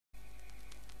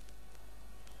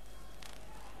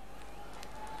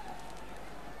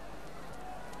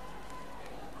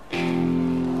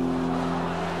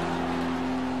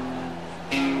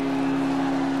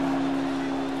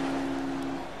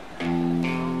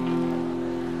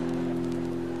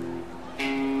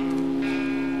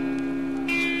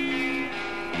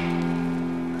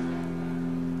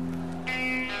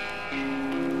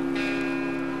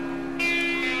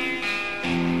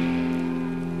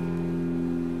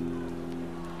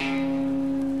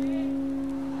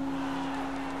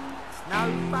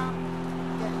fun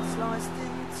getting sliced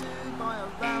into by a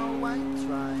railway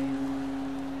train.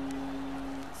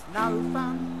 It's no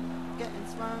fun getting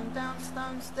thrown down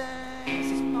stone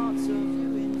stairs as parts of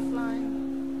you in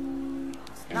flame.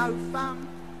 It's no fun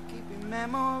keeping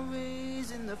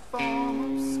memories in the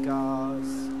form of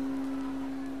scars.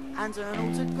 And an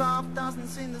autograph doesn't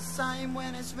seem the same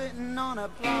when it's written on a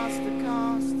plaster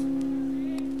cast.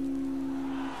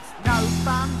 It's no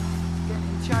fun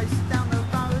getting chased down the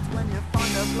road when you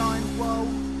find a blind wall.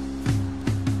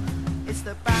 It's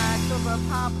the back of a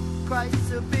pub,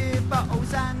 crates of beer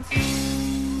bottles, and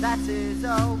that is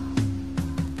all.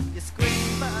 You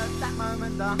scream, but at that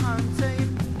moment the home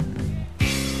team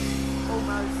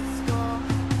almost score.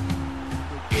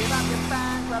 You give up your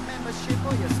band club membership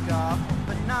or your scarf,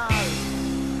 but no,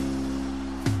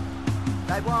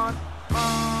 they want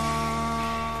more.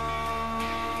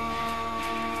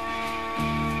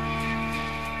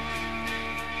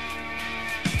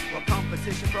 Well,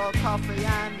 competition for coffee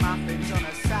and muffins on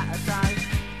a Saturday,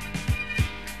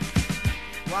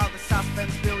 while the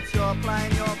suspense builds, you're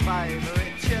playing your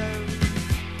favourite tune.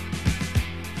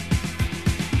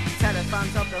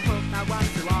 Telephone's off the hook, no one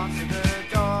to answer the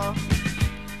door,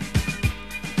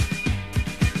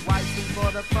 waiting for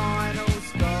the final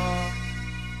score.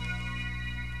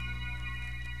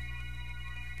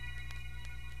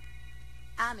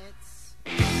 And it's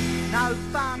no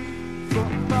fun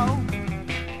football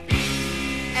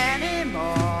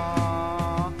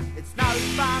anymore. It's no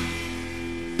fun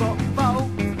football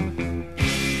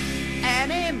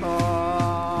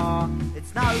anymore.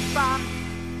 It's no fun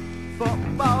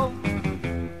football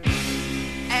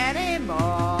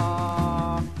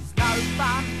anymore. It's no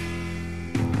fun.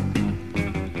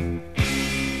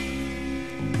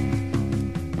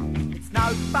 It's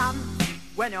no fun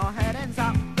when your head ends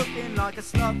up looking like a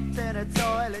slot in a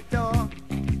toilet door,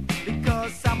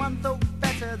 because someone thought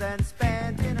better than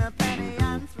spending a penny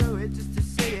and threw it just to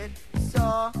see it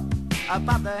soar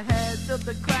above the heads of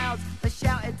the crowds. They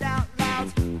shouted out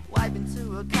loud, waving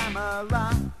to a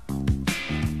camera.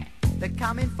 They're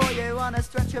coming for you on a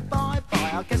stretcher,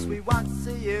 bye-bye, I guess we won't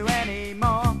see you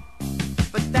anymore.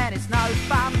 But then it's no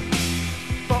fun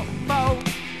football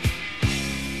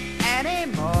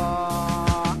anymore.